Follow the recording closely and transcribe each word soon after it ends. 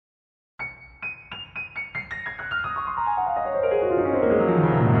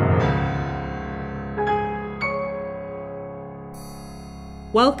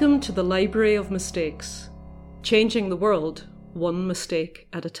Welcome to the Library of Mistakes, changing the world one mistake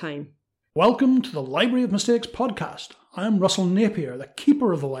at a time. Welcome to the Library of Mistakes podcast. I am Russell Napier, the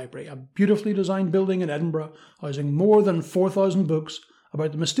keeper of the library, a beautifully designed building in Edinburgh housing more than 4,000 books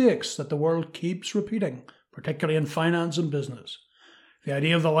about the mistakes that the world keeps repeating, particularly in finance and business. The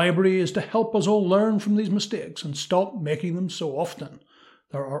idea of the library is to help us all learn from these mistakes and stop making them so often.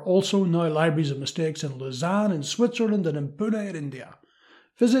 There are also now libraries of mistakes in Lausanne in Switzerland and in Pune in India.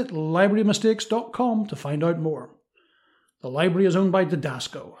 Visit libraryofmistakes.com to find out more. The library is owned by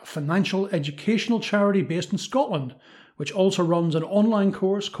Didasco, a financial educational charity based in Scotland, which also runs an online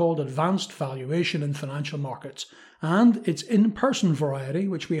course called Advanced Valuation in Financial Markets, and its in-person variety,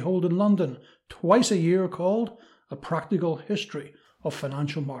 which we hold in London twice a year, called A Practical History of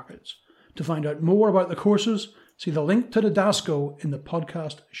Financial Markets. To find out more about the courses, see the link to Didasco in the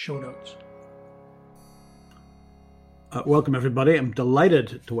podcast show notes. Welcome everybody. I'm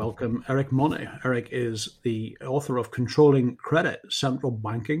delighted to welcome Eric Monnet. Eric is the author of Controlling Credit, Central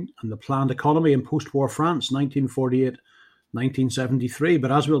Banking and the Planned Economy in Post-War France, 1948-1973.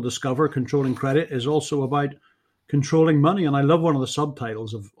 But as we'll discover, Controlling Credit is also about controlling money. And I love one of the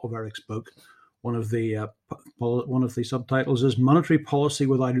subtitles of Eric's book. One of the subtitles is Monetary Policy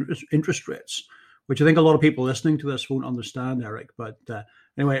Without Interest Rates, which I think a lot of people listening to this won't understand, Eric. But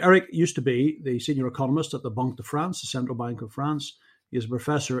anyway, Eric used to be the senior economist at the Banque de France, the Central Bank of France. He is a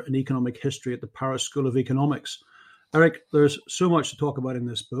professor in economic history at the Paris School of Economics. Eric, there's so much to talk about in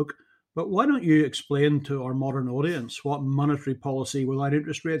this book, but why don't you explain to our modern audience what monetary policy without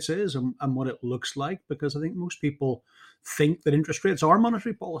interest rates is and what it looks like? Because I think most people think that interest rates are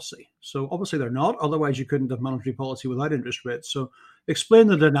monetary policy. So obviously they're not. Otherwise, you couldn't have monetary policy without interest rates. So explain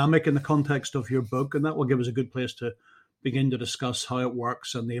the dynamic in the context of your book, and that will give us a good place to begin to discuss how it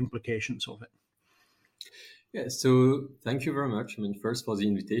works and the implications of it. Yeah, so thank you very much. First for the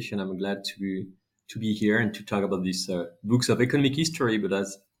invitation. I'm glad to be here and to talk about these books of economic history. But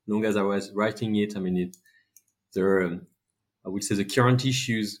as long as I was writing it, I would say the current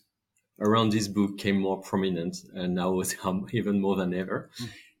issues around this book came more prominent, and now even more than ever.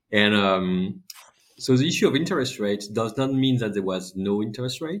 And so the issue of interest rate does not mean that there was no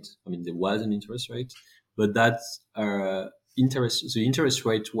interest rate. There was an interest rate, but that the interest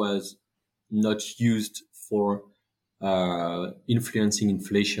rate was not used for influencing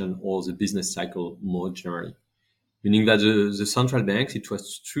inflation or the business cycle more generally. Meaning that the central banks, it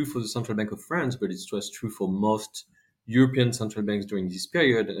was true for the Central Bank of France, but it was true for most European central banks during this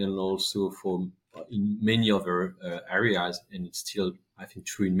period, and also for in many other areas, and it's still, I think,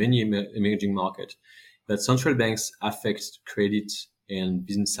 true in many emerging markets, that central banks affect credit and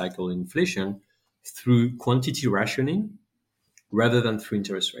business cycle inflation through quantity rationing rather than through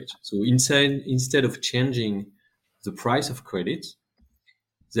interest rates. So instead of changing the price of credit,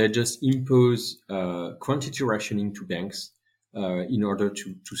 they just impose quantity rationing to banks in order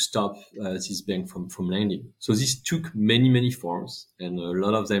to stop this bank from lending. So this took many forms, and a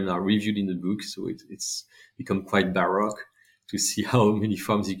lot of them are reviewed in the book. So it's become quite baroque to see how many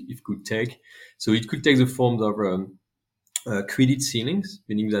forms it could take. So it could take the form of credit ceilings,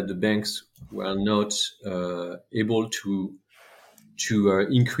 meaning that the banks were not able to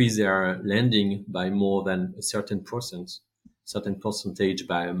increase their lending by more than a certain percentage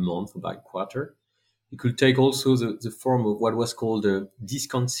by a month or by quarter. It could take also the form of what was called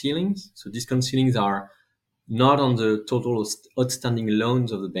discount ceilings. So discount ceilings are not on the total outstanding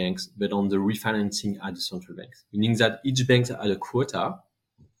loans of the banks, but on the refinancing at the central banks, meaning that each bank had a quota,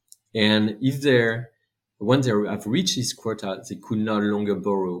 and when they have reached this quota, they could no longer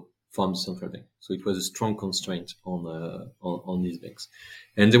borrow from the central bank. So it was a strong constraint on these banks.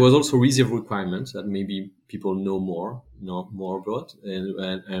 And there was also reserve requirements that maybe people know more about,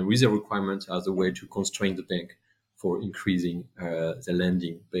 and reserve requirements as a way to constrain the bank for increasing the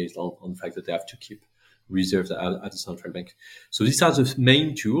lending based on the fact that they have to keep reserves at the central bank. So these are the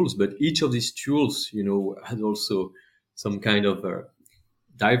main tools, but each of these tools, has also some kind of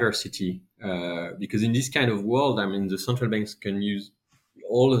diversity, because in this kind of world, the central banks can use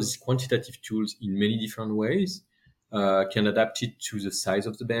all of these quantitative tools in many different ways, can adapt it to the size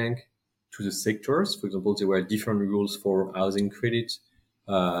of the bank, to the sectors. For example, there were different rules for housing credit,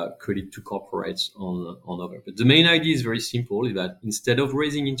 credit to corporates on other. But the main idea is very simple, is that instead of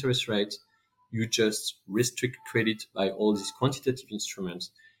raising interest rates, you just restrict credit by all these quantitative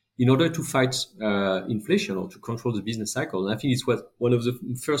instruments in order to fight inflation or to control the business cycle. And I think it's one of the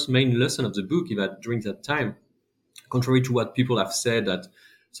first main lessons of the book, is that during that time, contrary to what people have said, that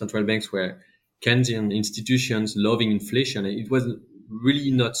central banks were Keynesian institutions loving inflation, it was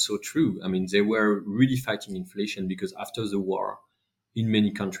really not so true. They were really fighting inflation because after the war, in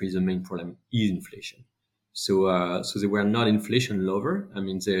many countries, the main problem is inflation. So they were not inflation lover. I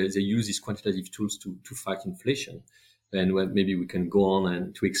mean, they use these quantitative tools to fight inflation. And maybe we can go on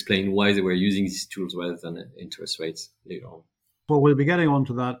and to explain why they were using these tools rather than interest rates later on. Well, we'll be getting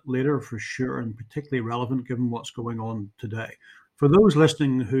onto that later for sure, and particularly relevant given what's going on today. For those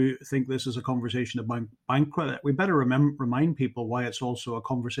listening who think this is a conversation about bank credit, we better remind people why it's also a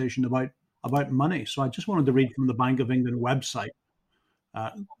conversation about money. So I just wanted to read from the Bank of England website,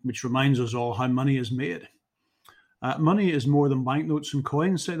 which reminds us all how money is made. Money is more than banknotes and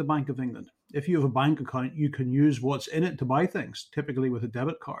coins, say the Bank of England. If you have a bank account, you can use what's in it to buy things, typically with a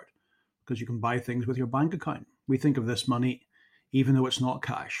debit card, because you can buy things with your bank account. We think of this money even though it's not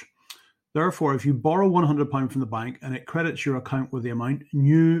cash. Therefore, if you borrow £100 from the bank and it credits your account with the amount,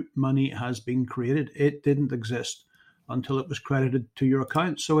 new money has been created. It didn't exist until it was credited to your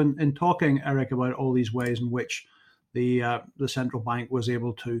account. So in talking, Eric, about all these ways in which the central bank was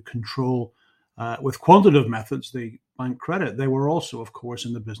able to control with quantitative methods the bank credit, they were also, of course,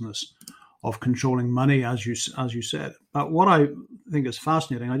 in the business of controlling money, as you said. But what I think is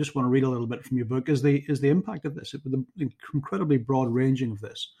fascinating, I just want to read a little bit from your book, is the impact of this, the incredibly broad ranging of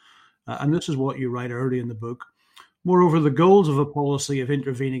this. And this is what you write early in the book. Moreover, the goals of a policy of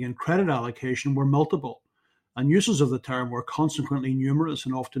intervening in credit allocation were multiple, and uses of the term were consequently numerous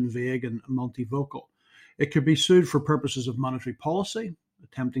and often vague and multivocal. It could be sued for purposes of monetary policy,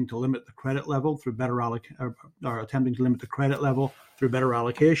 attempting to limit the credit level through better allocation,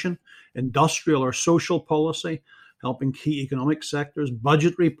 industrial or social policy, helping key economic sectors,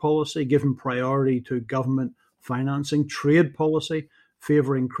 budgetary policy, giving priority to government financing, trade policy,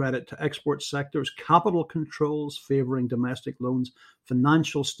 favouring credit to export sectors, capital controls, favouring domestic loans,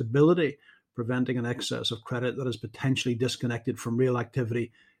 financial stability, preventing an excess of credit that is potentially disconnected from real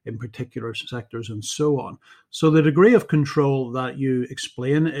activity in particular sectors, and so on. So the degree of control that you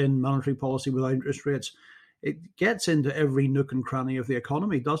explain in monetary policy without interest rates, it gets into every nook and cranny of the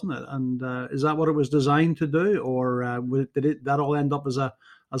economy, doesn't it? And is that what it was designed to do, or did that all end up as a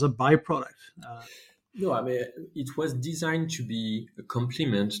byproduct? No, I mean, it was designed to be a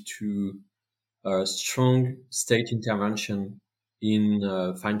complement to a strong state intervention in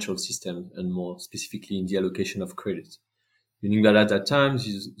financial system, and more specifically in the allocation of credit. Meaning that at that time,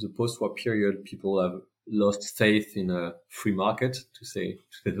 the post-war period, people have lost faith in a free market, to say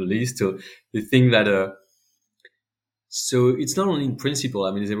the least. So they think that, so it's not only in principle.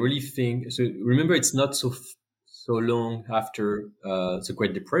 I mean, they really think, so remember, it's not so long after the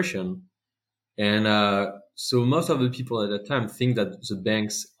Great Depression. And so most of the people at that time think that the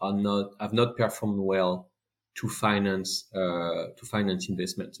banks have not performed well to finance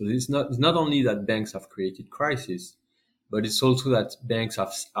investment. So it's not only that banks have created crisis, but it's also that banks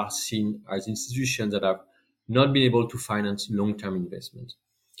are seen as institutions that have not been able to finance long-term investment.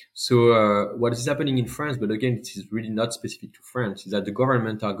 So what is happening in France, but again, it is really not specific to France, is that the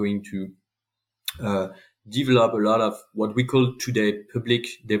government are going to develop a lot of what we call today public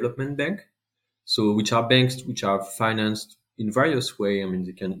development bank. So which are banks which are financed in various ways. I mean,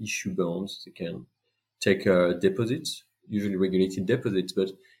 they can issue bonds, they can take deposits, usually regulated deposits,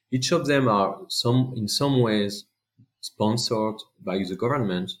 but each of them are in some ways sponsored by the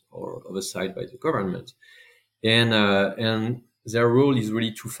government or oversight by the government. And their role is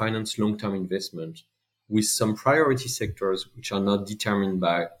really to finance long-term investment with some priority sectors which are not determined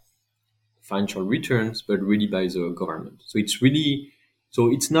by financial returns, but really by the government. So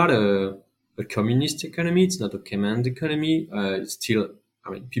it's not a communist economy. It's not a command economy. It's still, I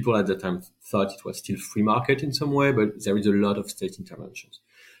mean, people at that time thought it was still free market in some way, but there is a lot of state interventions.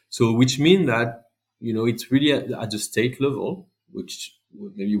 So which means that, it's really at the state level, which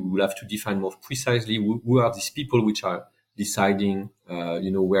maybe we will have to define more precisely who are these people which are deciding,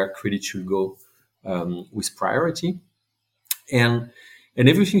 where credit should go with priority. And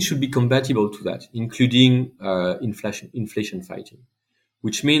everything should be compatible to that, including inflation fighting.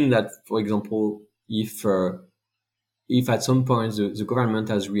 Which means that, for example, if at some point the government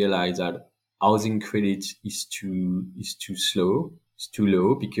has realized that housing credit is too slow, it's too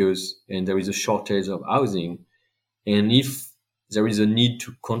low and there is a shortage of housing, and if there is a need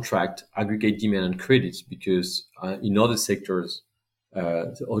to contract aggregate demand and credit because in other sectors,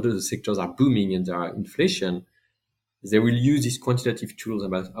 other sectors are booming and there are inflation, they will use these quantitative tools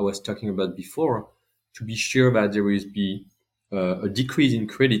I was talking about before to be sure that there will be a decrease in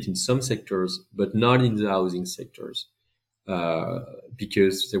credit in some sectors, but not in the housing sectors,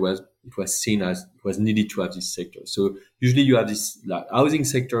 because it was seen as it was needed to have this sector. So usually you have this housing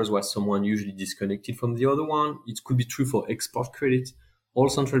sectors where someone usually disconnected from the other one. It could be true for export credit. All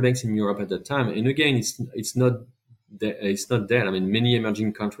central banks in Europe at that time, and again, it's not it's not there. I mean, many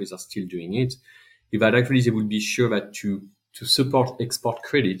emerging countries are still doing it. Is that actually they would be sure that to support export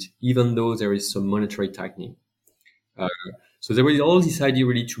credit, even though there is some monetary tightening. So there was all this idea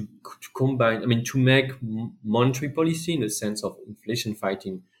really to combine, I mean, to make monetary policy in the sense of inflation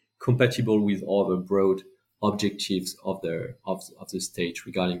fighting compatible with all the broad objectives of the state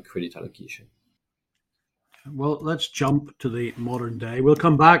regarding credit allocation. Well, let's jump to the modern day. We'll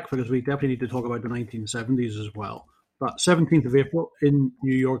come back because we definitely need to talk about the 1970s as well. But 17th of April in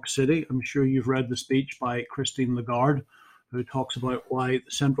New York City, I'm sure you've read the speech by Christine Lagarde, who talks about why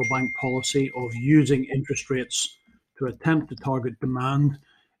the central bank policy of using interest rates to attempt to target demand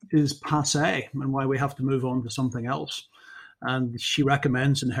is passé and why we have to move on to something else. And she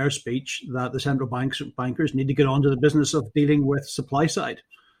recommends in her speech that the central bankers need to get on to the business of dealing with supply side,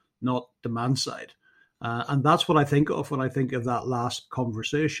 not demand side. And that's what I think of when I think of that last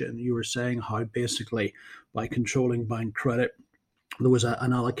conversation. You were saying how basically by controlling bank credit, there was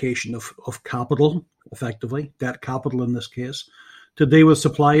an allocation of capital, effectively, debt capital in this case, to deal with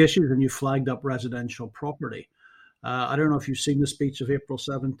supply issues, and you flagged up residential property. I don't know if you've seen the speech of April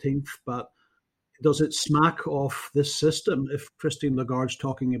 17th, but does it smack of this system if Christine Lagarde's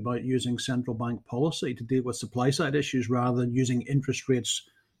talking about using central bank policy to deal with supply side issues rather than using interest rates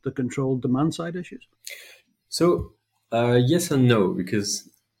to control demand side issues? So yes and no, because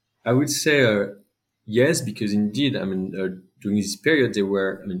I would say yes, because indeed, I mean, during this period,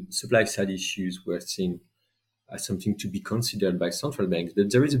 supply side issues were seen as something to be considered by central banks.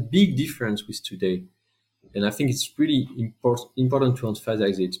 But there is a big difference with today. And I think it's really important to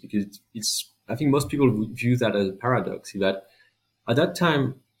emphasize it because I think most people would view that as a paradox, that at that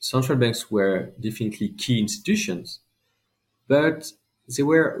time, central banks were definitely key institutions, but they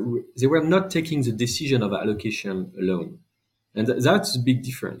were not taking the decision of allocation alone. And that's a big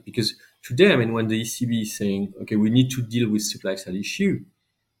difference because today, I mean, when the ECB is saying, okay, we need to deal with supply side issue,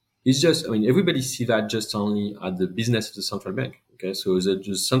 it's just, I mean, everybody see that just only at the business of the central bank. Okay, so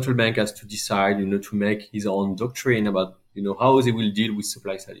the central bank has to decide, to make his own doctrine about, how they will deal with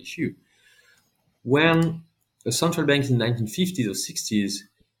supply side issue. When a central bank in the 1950s or 60s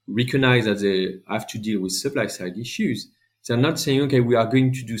recognized that they have to deal with supply side issues, they're not saying, okay, we are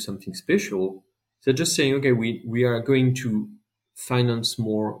going to do something special. They're just saying, okay, we are going to finance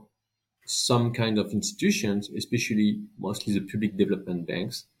more some kind of institutions, especially mostly the public development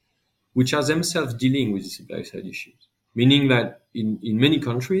banks, which are themselves dealing with the supply side issues. Meaning that in many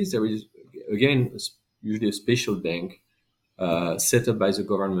countries, there is, again, usually a special bank set up by the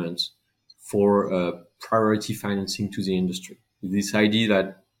government for priority financing to the industry. This idea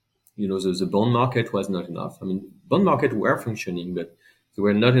that, the bond market was not enough. I mean, bond market were functioning, but they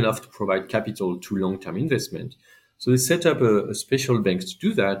were not enough to provide capital to long-term investment. So they set up a special bank to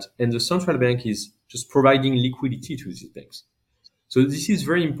do that, and the central bank is just providing liquidity to these banks. So this is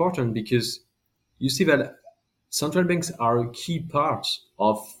very important because you see that central banks are a key part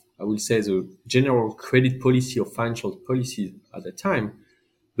of, I would say, the general credit policy or financial policy at the time,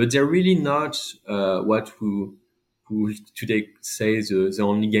 but they're really not what who today say the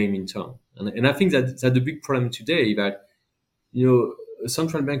only game in town. And I think that's the big problem today, that, a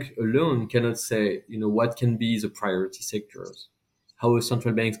central bank alone cannot say, what can be the priority sectors, how a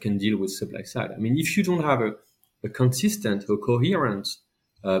central bank can deal with supply side. I mean, if you don't have a consistent or coherent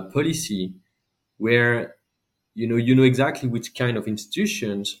policy where you know exactly which kind of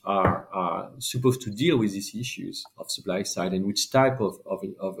institutions are supposed to deal with these issues of supply side and which type of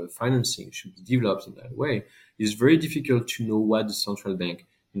financing should be developed in that way, it's very difficult to know what the central bank,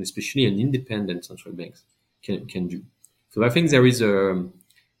 and especially an independent central bank, can do. So I think there is and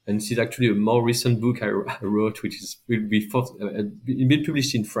this is actually a more recent book I wrote, which will be been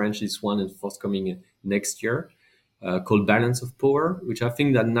published in French. This one is forthcoming next year, called Balance of Power, which I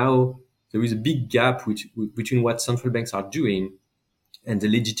think that now there is a big gap between what central banks are doing and the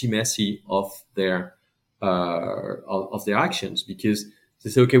legitimacy of their actions, because they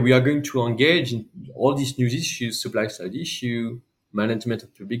say, okay, we are going to engage in all these new issues, supply side issue, management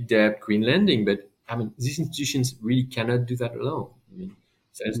of public debt, green lending, but I mean, these institutions really cannot do that alone. I mean,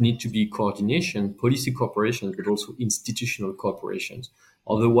 there needs to be coordination, policy cooperation, but also institutional cooperations.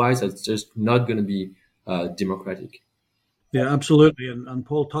 Otherwise, it's just not going to be democratic. Yeah, absolutely. And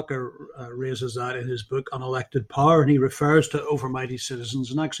Paul Tucker raises that in his book, Unelected Power, and he refers to overmighty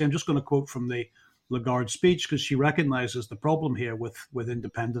citizens. And actually, I'm just going to quote from the Lagarde speech because she recognizes the problem here with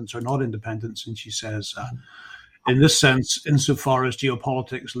independence or not independence. And she says, in this sense, insofar as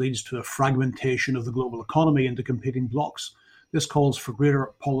geopolitics leads to a fragmentation of the global economy into competing blocs, this calls for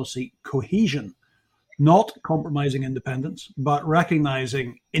greater policy cohesion, not compromising independence, but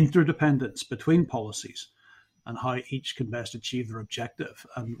recognizing interdependence between policies. and how each can best achieve their objective.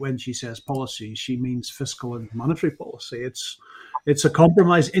 And when she says policy, she means fiscal and monetary policy. It's a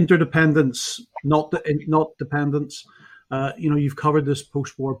compromise, interdependence, not dependence. You've covered this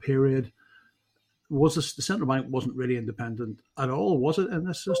post-war period. The central bank wasn't really independent at all, was it, in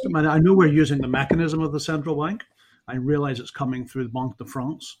this system? And I know we're using the mechanism of the central bank. I realize it's coming through the Banque de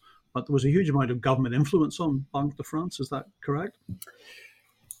France, but there was a huge amount of government influence on Banque de France. Is that correct?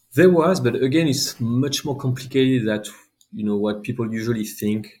 There was, but again, it's much more complicated than what people usually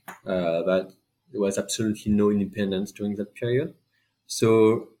think, that there was absolutely no independence during that period.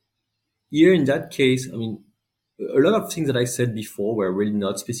 So here in that case, I mean, a lot of things that I said before were really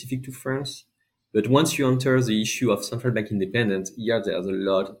not specific to France. But once you enter the issue of central bank independence, here there's a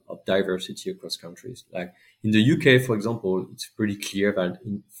lot of diversity across countries. Like in the UK, for example, it's pretty clear that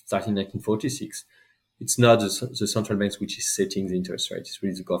starting in 1946, it's not the central banks which is setting the interest rate. It's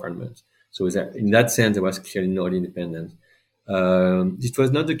really the government. So in that sense, there was clearly not independence. This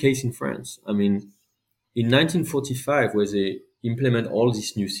was not the case in France. I mean, in 1945, where they implement all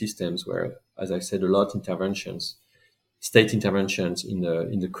these new systems where, as I said, a lot of state interventions in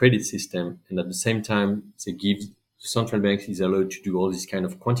the credit system, and at the same time, they give the central bank is allowed to do all this kind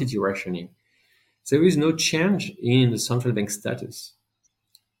of quantity rationing. There is no change in the central bank status.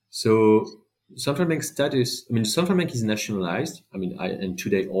 So central bank status, I mean, the central bank is nationalized. I mean, and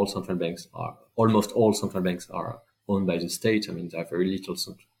today almost all central banks are owned by the state. I mean, there are very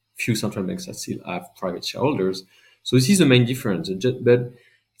few central banks that still have private shareholders. So this is the main difference. But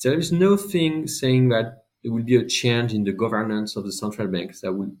there is nothing saying that there will be a change in the governance of the central bank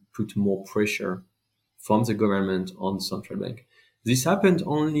that will put more pressure from the government on the central bank. This happened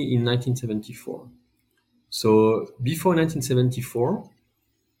only in 1974. So before 1974,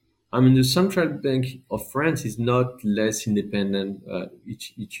 I mean, the central bank of France is not less independent it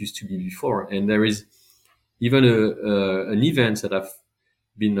used to be before. And there is even an event that have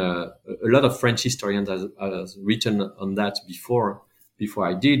been a lot of French historians has written on that before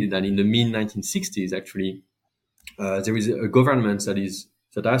I did, that in the mid-1960s, actually, there is a government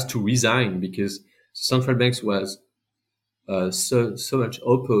that has to resign because central banks was so much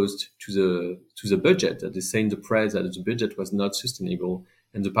opposed to the budget that they say in the press that the budget was not sustainable,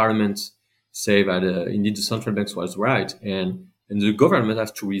 and the parliament say that indeed the central banks was right, and the government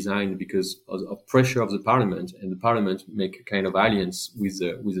has to resign because of pressure of the parliament, and the parliament make a kind of alliance with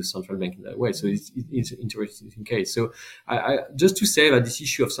the central bank in that way. So it's an interesting case. So I just to say that this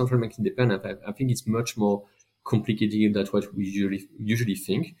issue of central bank independence, I think it's much more complicated than what we usually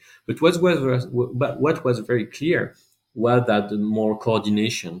think. But what was very clear was that the more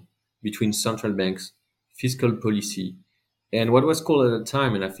coordination between central banks, fiscal policy, and what was called at the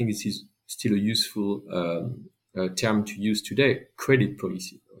time, and I think this is still a useful term to use today, credit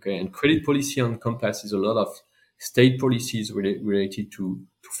policy. Okay, and credit policy encompasses a lot of state policies related to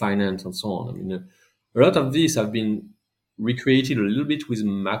finance and so on. I mean, a lot of these have been recreated a little bit with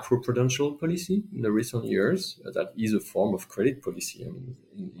macroprudential policy in the recent years. That is a form of credit policy, I mean,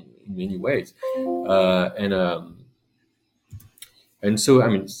 in many ways. And so, I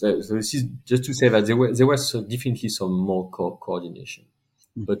mean, so this is just to say that there was definitely some more coordination,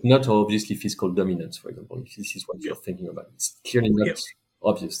 but not obviously fiscal dominance, for example. If this is what you're thinking about, it's clearly not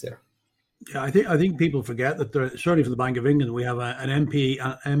obvious there. Yeah, I think people forget that certainly for the Bank of England, we have an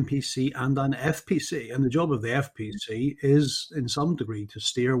MPC and an FPC, and the job of the FPC is, in some degree, to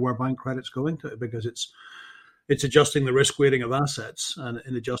steer where bank credit's going to, because it's adjusting the risk weighting of assets, and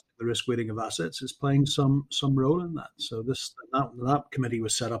in adjusting the risk weighting of assets, it's playing some role in that. So that committee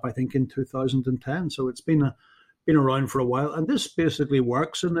was set up, I think, in 2010. So it's been around for a while, and this basically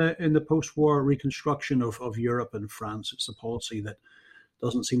works in the post-war reconstruction of Europe and France. It's a policy that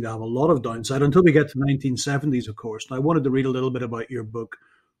doesn't seem to have a lot of downside until we get to the 1970s, of course. And I wanted to read a little bit about your book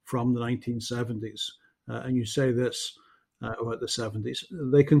from the 1970s, and you say this about the 70s.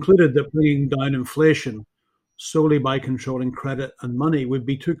 They concluded that bringing down inflation solely by controlling credit and money would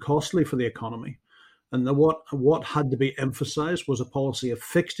be too costly for the economy, and that what had to be emphasized was a policy of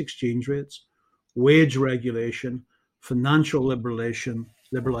fixed exchange rates, wage regulation, financial liberalization,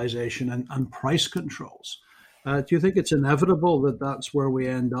 and price controls. Do you think it's inevitable that that's where we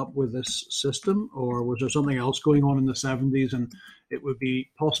end up with this system, or was there something else going on in the 70s and it would be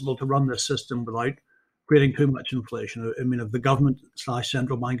possible to run this system without creating too much inflation? I mean, if the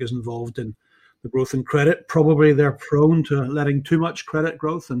government/central bank is involved in the growth in credit, probably they're prone to letting too much credit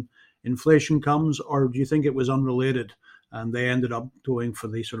growth and inflation comes, or do you think it was unrelated and they ended up going for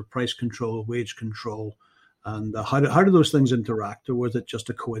the sort of price control, wage control? And how do those things interact, or was it just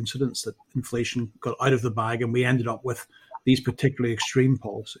a coincidence that inflation got out of the bag and we ended up with these particularly extreme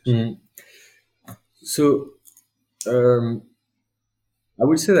policies? So Um, I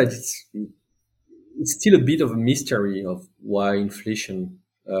would say that it's still a bit of a mystery of why inflation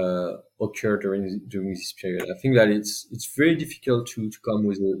occurred during this period. I think that it's very difficult to come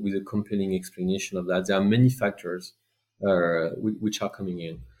with a compelling explanation of that. There are many factors which are coming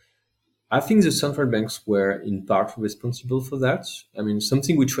in. I think the central banks were in part responsible for that. I mean,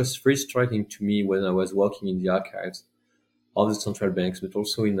 something which was very striking to me when I was working in the archives of the central banks, but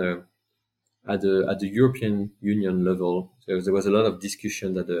also in the at the European Union level, there was a lot of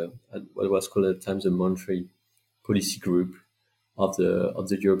discussion at what was called at the time the Monetary Policy Group of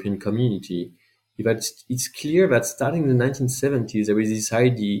the European Community. But it's clear that starting in the 1970s, there is this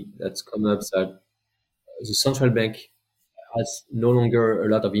idea that's come up that the central bank has no longer a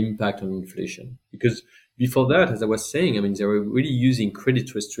lot of impact on inflation. Because before that, as I was saying, I mean, they were really using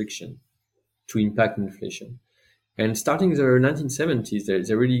credit restriction to impact inflation. And starting the 1970s,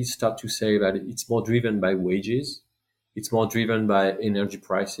 they really start to say that it's more driven by wages, it's more driven by energy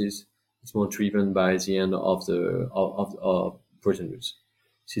prices, it's more driven by the end of of Bretton Woods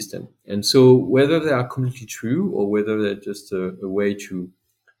system. And so, whether they are completely true or whether they're just a way to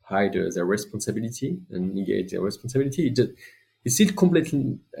hide their responsibility and negate their responsibility, it's still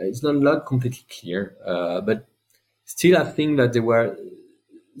completely, it's not completely clear. But still, I think that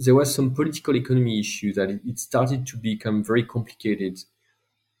there was some political economy issue that it started to become very complicated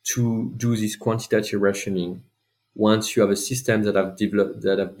to do this quantitative rationing once you have a system that have developed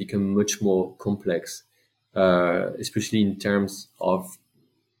that have become much more complex, especially in terms of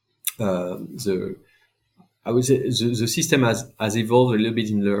the I would say the system has evolved a little bit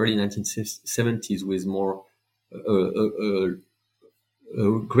in the early 1970s with more a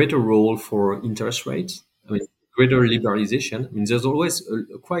greater role for interest rates. I mean, greater liberalization. I mean, there's always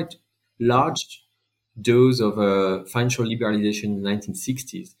a quite large dose of financial liberalization in the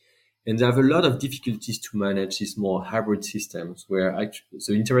 1960s. And they have a lot of difficulties to manage these more hybrid systems where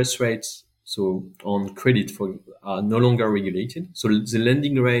the interest rates, so on credit are no longer regulated. So the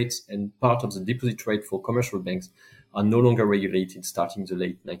lending rates and part of the deposit rate for commercial banks are no longer regulated starting the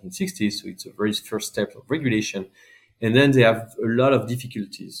late 1960s. So it's a very first step of regulation. And then they have a lot of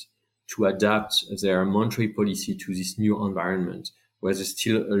difficulties to adapt their monetary policy to this new environment, where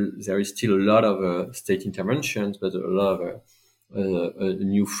there is still a lot of state interventions, but a lot of a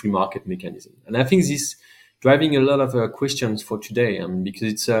new free market mechanism. And I think this driving a lot of questions for today,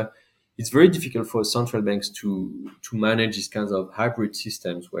 because it's very difficult for central banks to manage these kinds of hybrid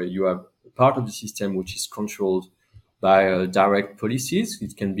systems where you have a part of the system which is controlled by direct policies.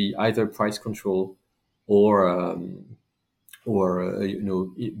 It can be either price control or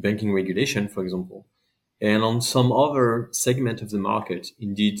banking regulation, for example. And on some other segment of the market,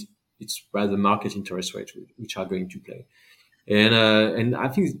 indeed, it's rather market interest rates which are going to play. And I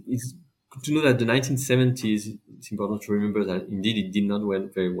think it's good to know that the 1970s, it's important to remember that indeed it did not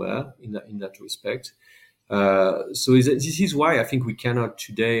went very well in that respect. So this is why I think we cannot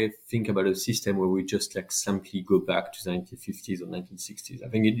today think about a system where we just like simply go back to the 1950s or 1960s. I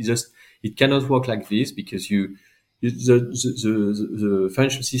think it cannot work like this because the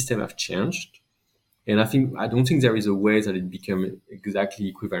financial system have changed. And I don't think there is a way that it become exactly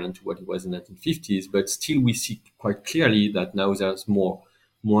equivalent to what it was in the 1950s, but still we see quite clearly that now there's more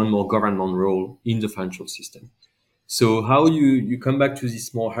and more government role in the financial system. So how you come back to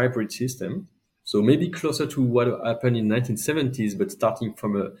this more hybrid system, so maybe closer to what happened in 1970s, but starting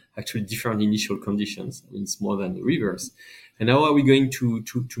from actually different initial conditions. I mean, it's more than the reverse. And how are we going to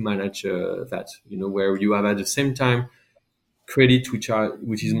manage that? Where you have at the same time credit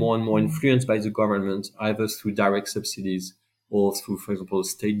which is more and more influenced by the government, either through direct subsidies or through, for example,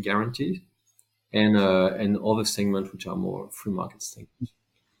 state guarantees, and other segments which are more free market segments.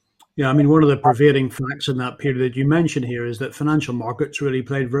 Yeah, I mean, one of the pervading facts in that period that you mentioned here is that financial markets really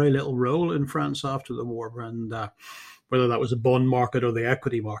played very little role in France after the war, and whether that was the bond market or the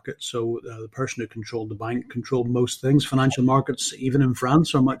equity market. So the person who controlled the bank controlled most things. Financial markets, even in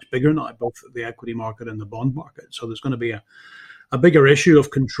France, are much bigger now, both the equity market and the bond market. So there's going to be a bigger issue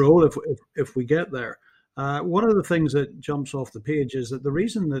of control if we get there. One of the things that jumps off the page is that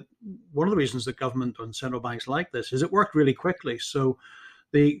one of the reasons that government and central banks like this is it worked really quickly. So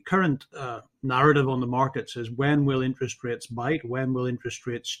the current narrative on the markets is when will interest rates bite? When will interest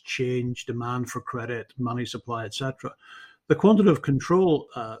rates change demand for credit, money supply, etc.? The quantitative control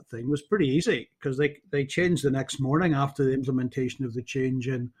thing was pretty easy because they changed the next morning after the implementation of the change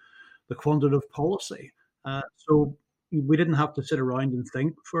in the quantitative policy. So we didn't have to sit around and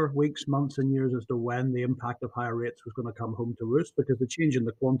think for weeks, months, and years as to when the impact of higher rates was going to come home to roost because the change in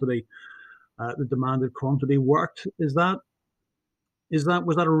the quantity, the demanded quantity worked. Is that Was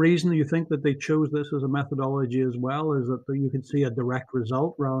that a reason you think that they chose this as a methodology as well? Is that you could see a direct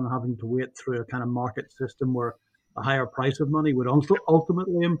result rather than having to wait through a kind of market system where a higher price of money would also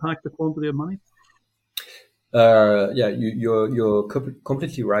ultimately impact the quantity of money? Yeah, you're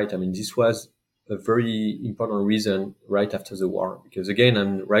completely right. I mean, this was a very important reason right after the war, because again,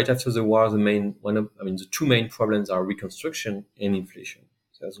 and right after the war, the two main problems are reconstruction and inflation.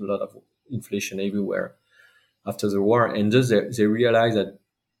 There's a lot of inflation everywhere after the war, and thus they realize that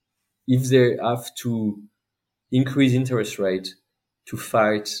if they have to increase interest rate to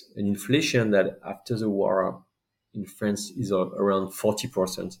fight an inflation that after the war in France is around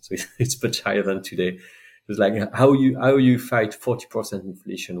 40%, so it's much higher than today. It's like how you fight 40%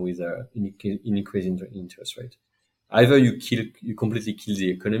 inflation with an increase in interest rate. Either you completely kill the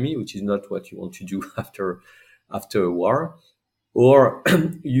economy, which is not what you want to do after a war, or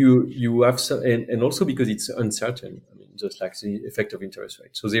you have some, and also because it's uncertain. I mean, just like the effect of interest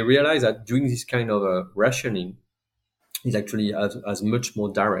rate. So they realize that doing this kind of rationing is actually has much more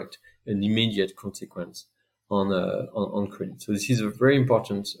direct and immediate consequence on credit. So this is a very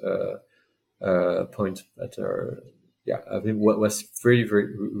important point that I think what was very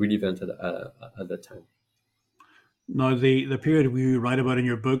relevant at that time. Now, the period you write about in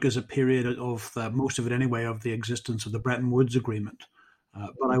your book is a period of most of it anyway of the existence of the Bretton Woods Agreement.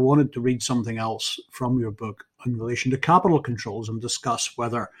 But I wanted to read something else from your book in relation to capital controls and discuss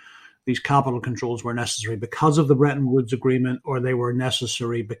whether these capital controls were necessary because of the Bretton Woods Agreement, or they were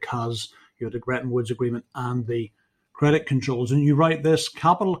necessary because you had the Bretton Woods Agreement and the credit controls. And you write this: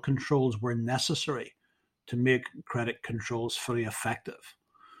 capital controls were necessary to make credit controls fully effective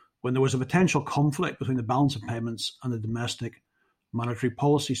when there was a potential conflict between the balance of payments and the domestic monetary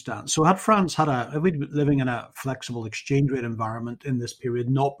policy stance. So had France had we been living in a flexible exchange rate environment in this period,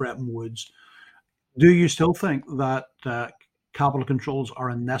 not Bretton Woods, do you still think that capital controls are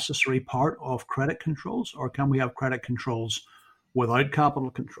a necessary part of credit controls, or can we have credit controls without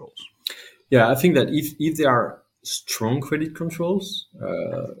capital controls? Yeah, I think that if there are strong credit controls,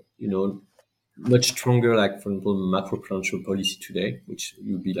 much stronger, like for example, macroprudential policy today, which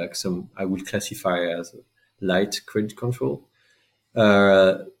would be like I would classify as a light credit control,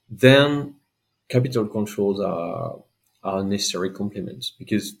 then capital controls are necessary complements.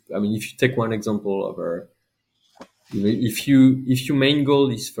 Because I mean, if you take one example of if your main goal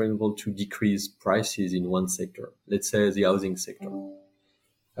is, for example, to decrease prices in one sector, let's say the housing sector,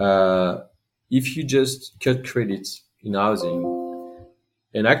 if you just cut credits in housing,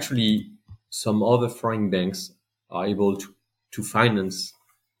 and actually some other foreign banks are able to finance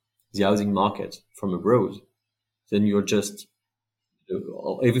the housing market from abroad, then you're just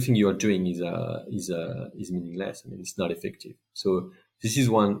everything you are doing is meaningless. I mean, it's not effective. So this is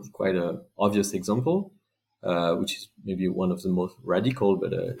one quite obvious example, which is maybe one of the most radical,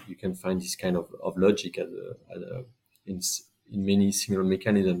 but you can find this kind of logic in many similar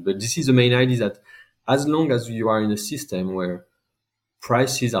mechanisms. But this is the main idea, that as long as you are in a system where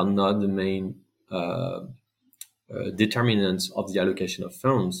prices are not the main determinants of the allocation of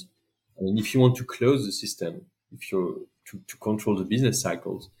funds, I mean, if you want to close the system, if you're to control the business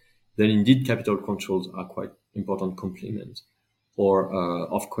cycles, then indeed capital controls are quite important complement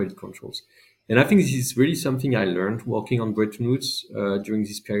of credit controls. And I think this is really something I learned working on Bretton Woods during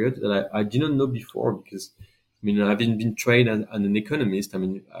this period that I didn't know before, because I mean, having been trained as an economist, I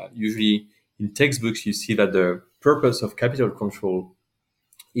mean, usually in textbooks you see that the purpose of capital control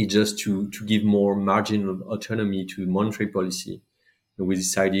is just to give more margin of autonomy to monetary policy, with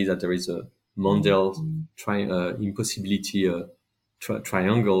this idea that there is a Mondet impossibility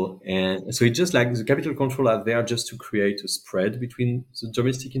triangle. And so it's just like the capital control are there just to create a spread between the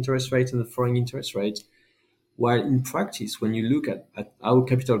domestic interest rate and the foreign interest rate. While in practice, when you look at how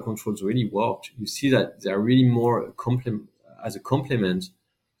capital controls really worked, you see that they are really more as a complement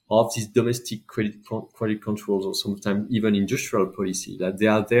of these domestic credit controls, or sometimes even industrial policy, that they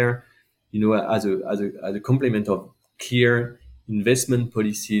are there, as a complement of clear investment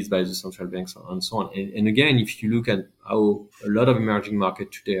policies by the central banks and so on. And again, if you look at how a lot of emerging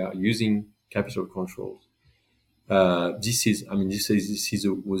markets today are using capital controls, this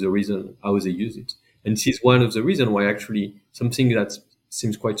was a reason how they use it. And this is one of the reasons why actually something that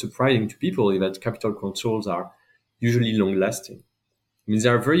seems quite surprising to people is that capital controls are usually long lasting. I mean,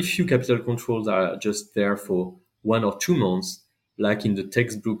 there are very few capital controls that are just there for 1 or 2 months, like in the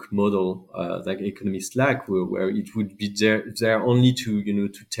textbook model, like economists like, where it would be there only to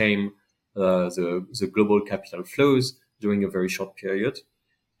tame the global capital flows during a very short period,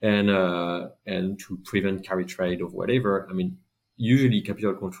 and to prevent carry trade or whatever. I mean, usually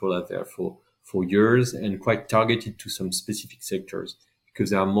capital control are there for for years and quite targeted to some specific sectors because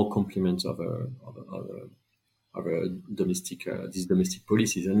there are more complements of these domestic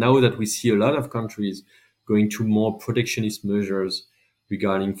policies. And now that we see a lot of countries going to more protectionist measures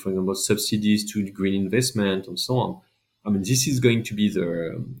regarding, for example, subsidies to green investment and so on, I mean, this is going to be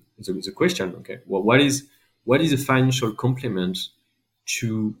the question. Okay, well, what is a financial complement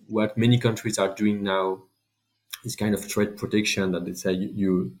to what many countries are doing now? This kind of trade protection that they say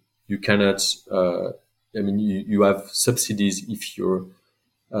you cannot. You have subsidies if you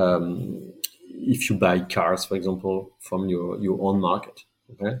buy cars, for example, from your own market.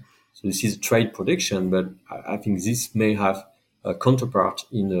 Okay, so this is trade protection, but I think this may have a counterpart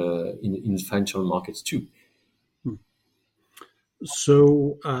in financial markets too.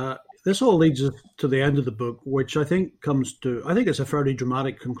 So this all leads us to the end of the book, which I think it's a fairly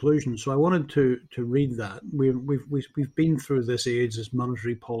dramatic conclusion. So I wanted to read that. We've been through this age as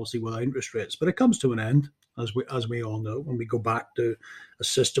monetary policy without interest rates, but it comes to an end, as we all know, when we go back to a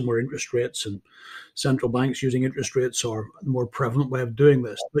system where interest rates and central banks using interest rates are a more prevalent way of doing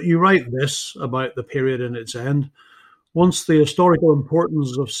this. But you write this about the period and its end. Once the historical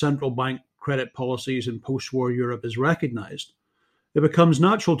importance of central bank credit policies in post-war Europe is recognized, it becomes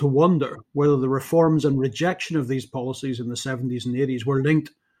natural to wonder whether the reforms and rejection of these policies in the 70s and 80s were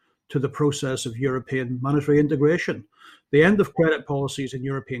linked to the process of European monetary integration. The end of credit policies in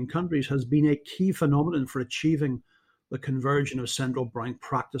European countries has been a key phenomenon for achieving the conversion of central bank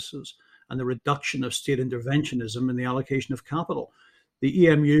practices and the reduction of state interventionism in the allocation of capital. The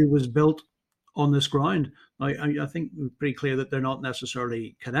EMU was built on this ground. I think it's pretty clear that they're not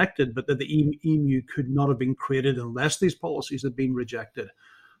necessarily connected, but that the EMU could not have been created unless these policies had been rejected,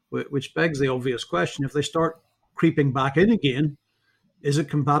 which begs the obvious question: if they start creeping back in again, is it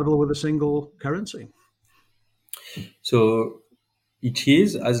compatible with a single currency? So it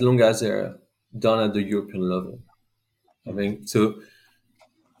is, as long as they're done at the European level. I mean, so,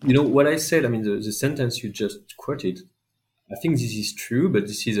 what I said, I mean, the sentence you just quoted, I think this is true, but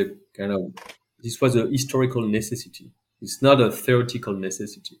this was a historical necessity. It's not a theoretical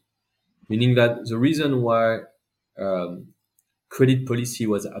necessity, meaning that the reason why credit policy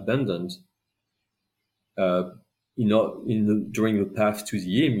was abandoned during the path to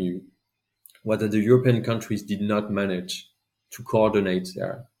the EMU was that the European countries did not manage to coordinate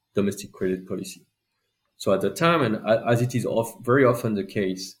their domestic credit policy. So at the time, and as it is very often the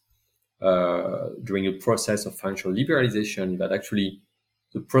case during a process of financial liberalization, that actually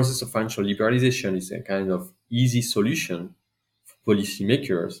the process of financial liberalization is a kind of easy solution for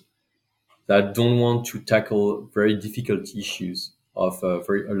policymakers that don't want to tackle very difficult issues of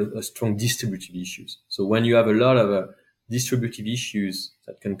strong distributive issues. So when you have a lot of distributive issues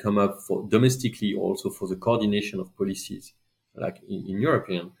that can come up for domestically, also for the coordination of policies, like in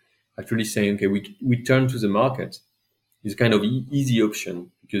European, actually saying, okay, we turn to the market is a kind of easy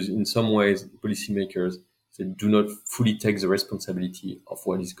option, because in some ways policymakers, they do not fully take the responsibility of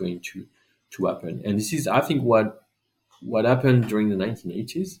what is going to happen. And this is, I think, what happened during the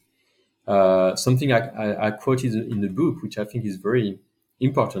 1980s. Something I quoted in the book, which I think is very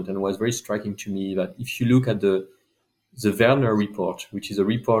important and was very striking to me, that if you look at the Werner report, which is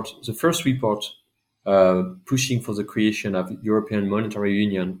the first report pushing for the creation of European Monetary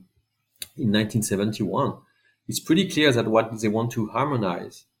Union in 1971, it's pretty clear that what they want to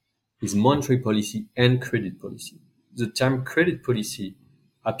harmonize is monetary policy and credit policy. The term credit policy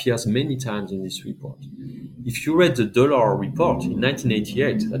appears many times in this report. If you read the Dollar report in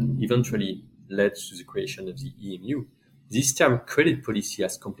 1988 that eventually led to the creation of the EMU, this term credit policy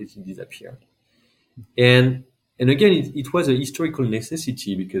has completely disappeared. And again, it was a historical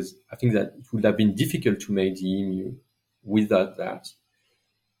necessity, because I think that it would have been difficult to make the EMU without that.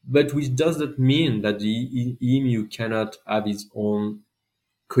 But which does not mean that the EMU cannot have its own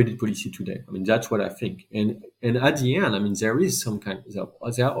credit policy today. I mean, that's what I think. And at the end, I mean, there are already some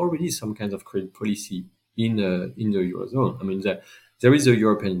kinds of credit policy in the Eurozone. I mean, there is a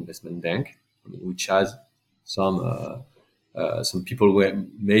European Investment Bank, which has some people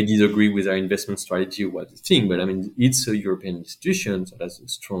may disagree with our investment strategy or what they think, but I mean, it's a European institution that has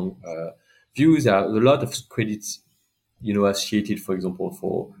strong views. There are a lot of credits, associated, for example,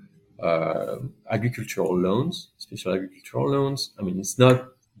 for agricultural loans, special agricultural loans. I mean, it's not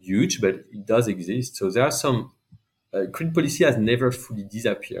huge, but it does exist. So there are some credit policy has never fully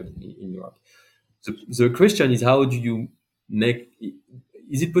disappeared in Europe. The question is, how do you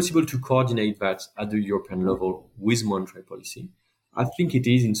is it possible to coordinate that at the European level with monetary policy? I think it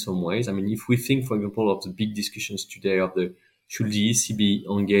is in some ways. I mean, if we think, for example, of the big discussions today of should the ECB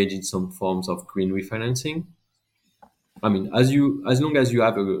engage in some forms of green refinancing? I mean, as long as you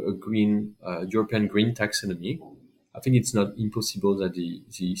have a green European green taxonomy, I think it's not impossible that the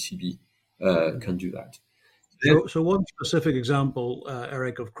ECB can do that. So one specific example,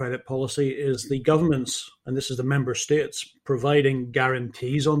 Eric, of credit policy is the governments, and this is the member states, providing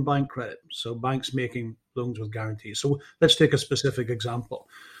guarantees on bank credit. So banks making loans with guarantees. So let's take a specific example.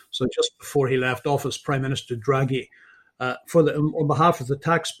 So just before he left office, Prime Minister Draghi, on behalf of the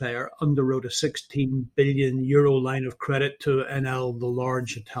taxpayer, underwrote a 16 billion euro line of credit to Enel, the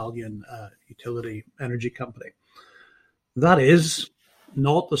large Italian utility energy company. That is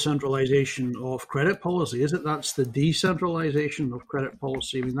not the centralization of credit policy, is it? That's the decentralization of credit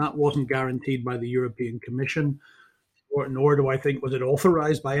policy. I mean, that wasn't guaranteed by the European Commission, nor do I think was it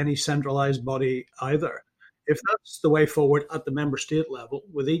authorized by any centralized body either. If that's the way forward at the member state level,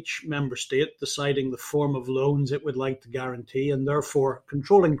 with each member state deciding the form of loans it would like to guarantee and therefore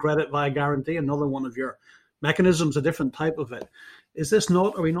controlling credit via guarantee, another one of your mechanisms, a different type of it,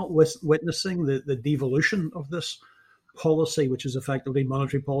 are we not witnessing the devolution of this policy, which is effectively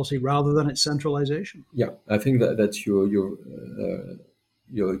monetary policy, rather than its centralization? Yeah, I think that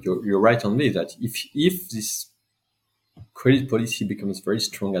you're right on this. That if this credit policy becomes very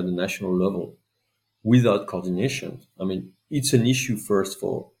strong at the national level without coordination, I mean, it's an issue first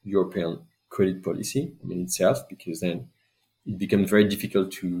for European credit policy, I mean, itself, because then it becomes very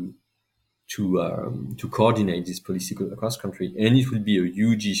difficult to coordinate this policy across country, and it will be a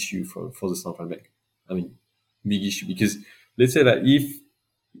huge issue for the central bank. I mean, big issue, because let's say that if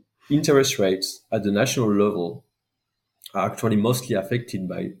interest rates at the national level are actually mostly affected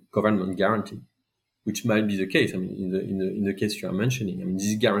by government guarantee, which might be the case. I mean, in the case you are mentioning, I mean,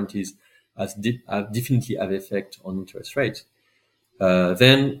 these guarantees definitely have effect on interest rates.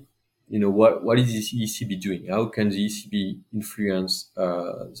 Then, what is the ECB doing? How can the ECB influence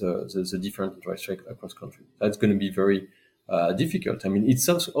the different interest rates across country? That's going to be very difficult. I mean, it's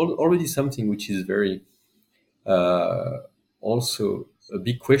already something which is very also a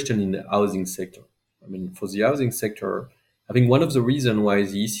big question in the housing sector. I mean, for the housing sector, I think one of the reasons why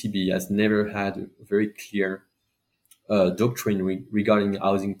the ECB has never had a very clear doctrine regarding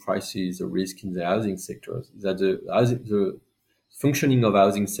housing prices or risk in the housing sectors is that the functioning of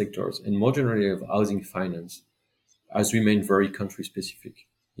housing sectors and more generally of housing finance has remained very country specific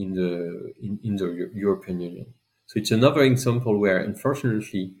in the European Union. So it's another example where,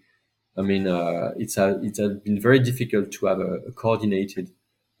 unfortunately, I mean, it has been very difficult to have a coordinated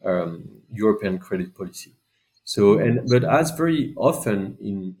European credit policy. So, but as very often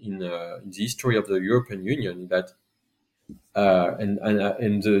in the history of the European Union, that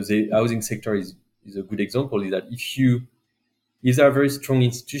the housing sector is a good example. Is that if there are very strong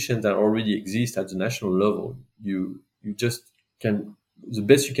institutions that already exist at the national level, you just can, the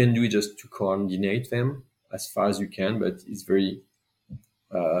best you can do is just to coordinate them as far as you can, but it's very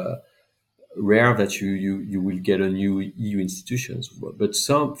rare that you will get a new EU institutions. But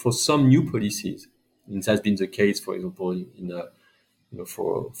for some new policies, and it has been the case, for example,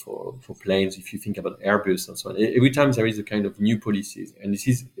 for planes, if you think about Airbus and so on, every time there is a kind of new policies, and this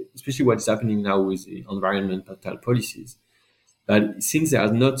is especially what is happening now with the environmental policies, that since there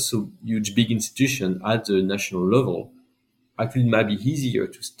are not so huge big institutions at the national level, actually it might be easier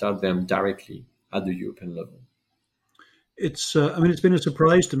to start them directly at the European level. It's been a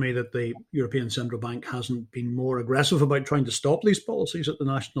surprise to me that the European Central Bank hasn't been more aggressive about trying to stop these policies at the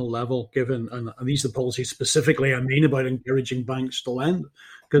national level, and these are the policies specifically I mean about encouraging banks to lend.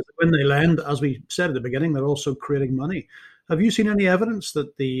 Because when they lend, as we said at the beginning, they're also creating money. Have you seen any evidence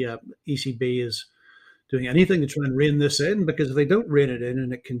that the ECB is doing anything to try and rein this in? Because if they don't rein it in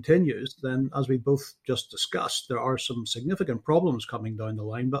and it continues, then as we both just discussed, there are some significant problems coming down the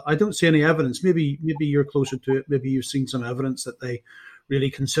line. But I don't see any evidence. Maybe you're closer to it. Maybe you've seen some evidence that they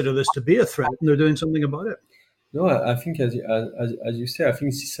really consider this to be a threat and they're doing something about it. No, I think as you say, I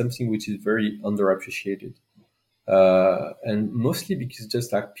think this is something which is very underappreciated, and mostly because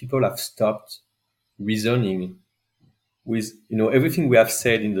just like people have stopped reasoning with everything we have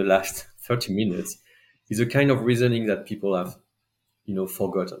said in the last 30 minutes. Is a kind of reasoning that people have,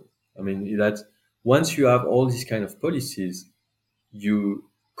 forgotten. I mean, that once you have all these kind of policies,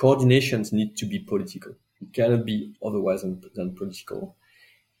 coordinations need to be political. It cannot be otherwise than political.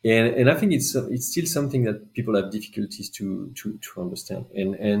 And I think it's still something that people have difficulties to understand.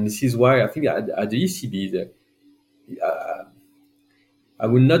 And this is why I think at the ECB, I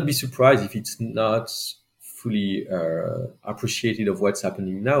would not be surprised if it's not fully appreciated of what's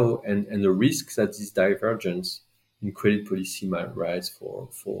happening now and the risks that this divergence in credit policy might rise for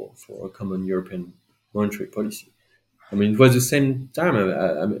a common European monetary policy. I mean, it was the same time.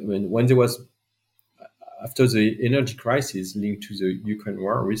 I mean, when there was, after the energy crisis linked to the Ukraine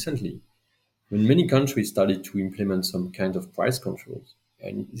war recently, when many countries started to implement some kind of price controls,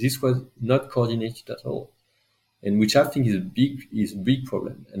 and this was not coordinated at all, and which I think is a big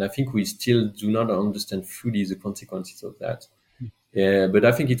problem. And I think we still do not understand fully the consequences of that. But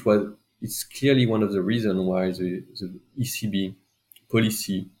I think it's clearly one of the reasons why the ECB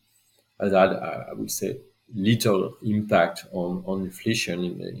policy has had, I would say, little impact on inflation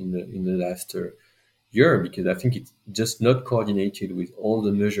in the last year, because I think it's just not coordinated with all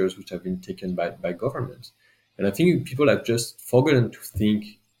the measures which have been taken by governments. And I think people have just forgotten to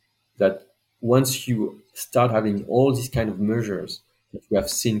think that once you start having all these kind of measures that we have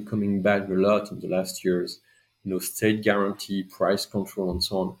seen coming back a lot in the last years, state guarantee, price control, and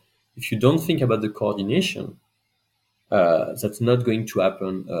so on, if you don't think about the coordination, that's not going to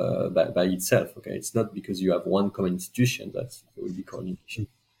happen by itself. Okay, it's not because you have one common institution that there will be coordination.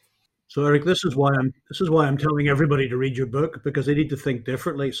 So, Eric, this is why I'm telling everybody to read your book, because they need to think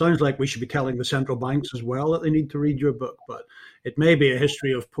differently. It sounds like we should be telling the central banks as well that they need to read your book, but it may be a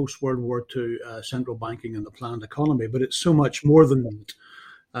history of post-World War II central banking and the planned economy, but it's so much more than that.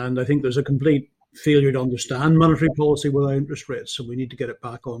 And I think there's a complete failure to understand monetary policy without interest rates. So we need to get it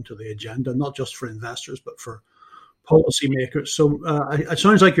back onto the agenda, not just for investors, but for policymakers. So it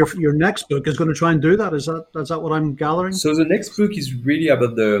sounds like your next book is going to try and do that. Is that what I'm gathering? So the next book is really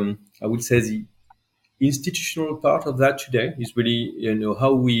about the institutional part of that today. Is really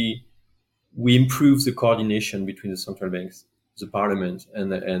how we improve the coordination between the central banks, the parliament,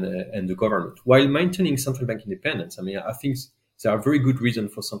 and the government, while maintaining central bank independence. I mean, I think there are very good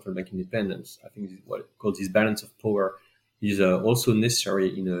reasons for central bank independence. I think what called this balance of power is also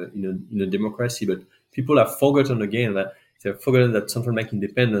necessary in a democracy. But people have forgotten again that central bank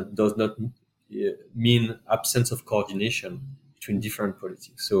independence does not mean absence of coordination between different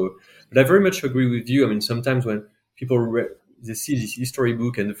politics. So, but I very much agree with you. I mean, sometimes when people they see this history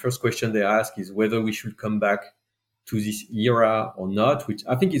book and the first question they ask is whether we should come back to this era or not, which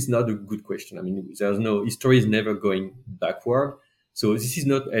I think is not a good question. I mean, history is never going backward. So this is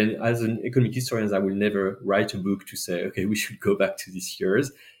not, and as an economic historian, I will never write a book to say, okay, we should go back to these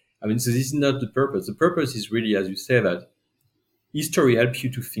years. I mean, so this is not the purpose. The purpose is really, as you say, that history helps you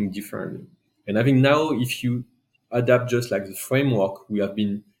to think differently. And I think now, if you adapt just like the framework we have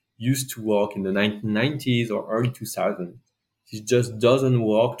been used to work in the 1990s or early 2000s, it just doesn't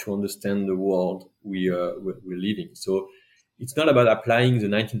work to understand the world we're living. So it's not about applying the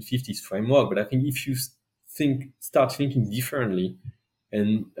 1950s framework, but I think if you start thinking differently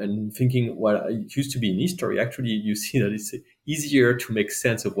and thinking what it used to be in history, actually you see that it's easier to make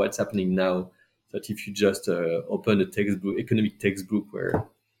sense of what's happening now than if you just open a textbook, economic textbook, where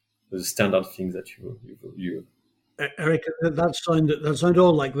the standard things that you. Eric, that sounded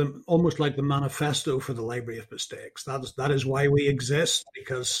almost like the manifesto for the Library of Mistakes. That is why we exist,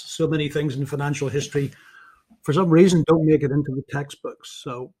 because so many things in financial history, for some reason, don't make it into the textbooks.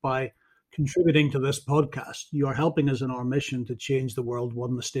 So by contributing to this podcast, you are helping us in our mission to change the world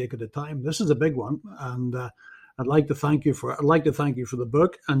one mistake at a time. This is a big one, and I'd like to thank you for the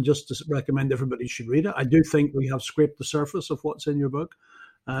book, and just to recommend everybody should read it. I do think we have scraped the surface of what's in your book.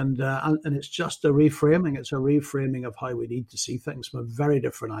 And it's just a reframing. It's a reframing of how we need to see things from a very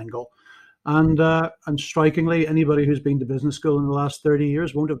different angle. And strikingly, anybody who's been to business school in the last 30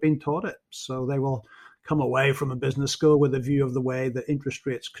 years won't have been taught it. So they will come away from a business school with a view of the way that interest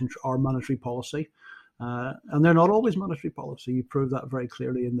rates are monetary policy. And they're not always monetary policy. You prove that very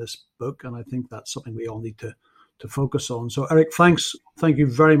clearly in this book. And I think that's something we all need to focus on. So, Eric, thanks. Thank you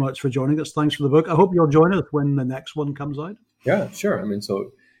very much for joining us. Thanks for the book. I hope you'll join us when the next one comes out. Yeah, sure. I mean,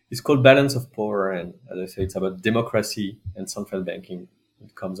 so it's called Balance of Power. And as I say, it's about democracy and central banking.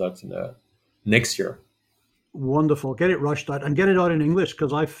 It comes out in next year. Wonderful. Get it rushed out and get it out in English,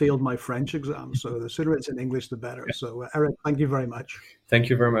 because I failed my French exam. So the sooner it's in English, the better. So, Eric, thank you very much. Thank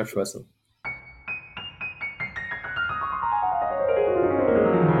you very much, Russell.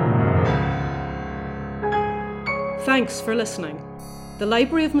 Thanks for listening. The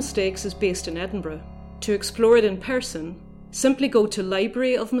Library of Mistakes is based in Edinburgh. To explore it in person, simply go to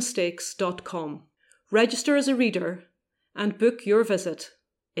libraryofmistakes.com, register as a reader, and book your visit.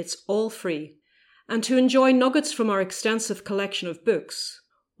 It's all free. And to enjoy nuggets from our extensive collection of books,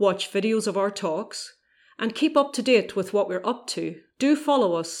 watch videos of our talks, and keep up to date with what we're up to, do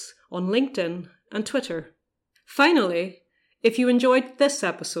follow us on LinkedIn and Twitter. Finally, if you enjoyed this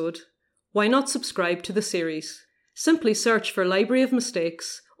episode, why not subscribe to the series? Simply search for Library of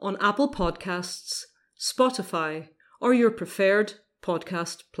Mistakes on Apple Podcasts, Spotify, or your preferred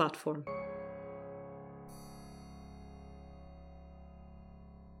podcast platform.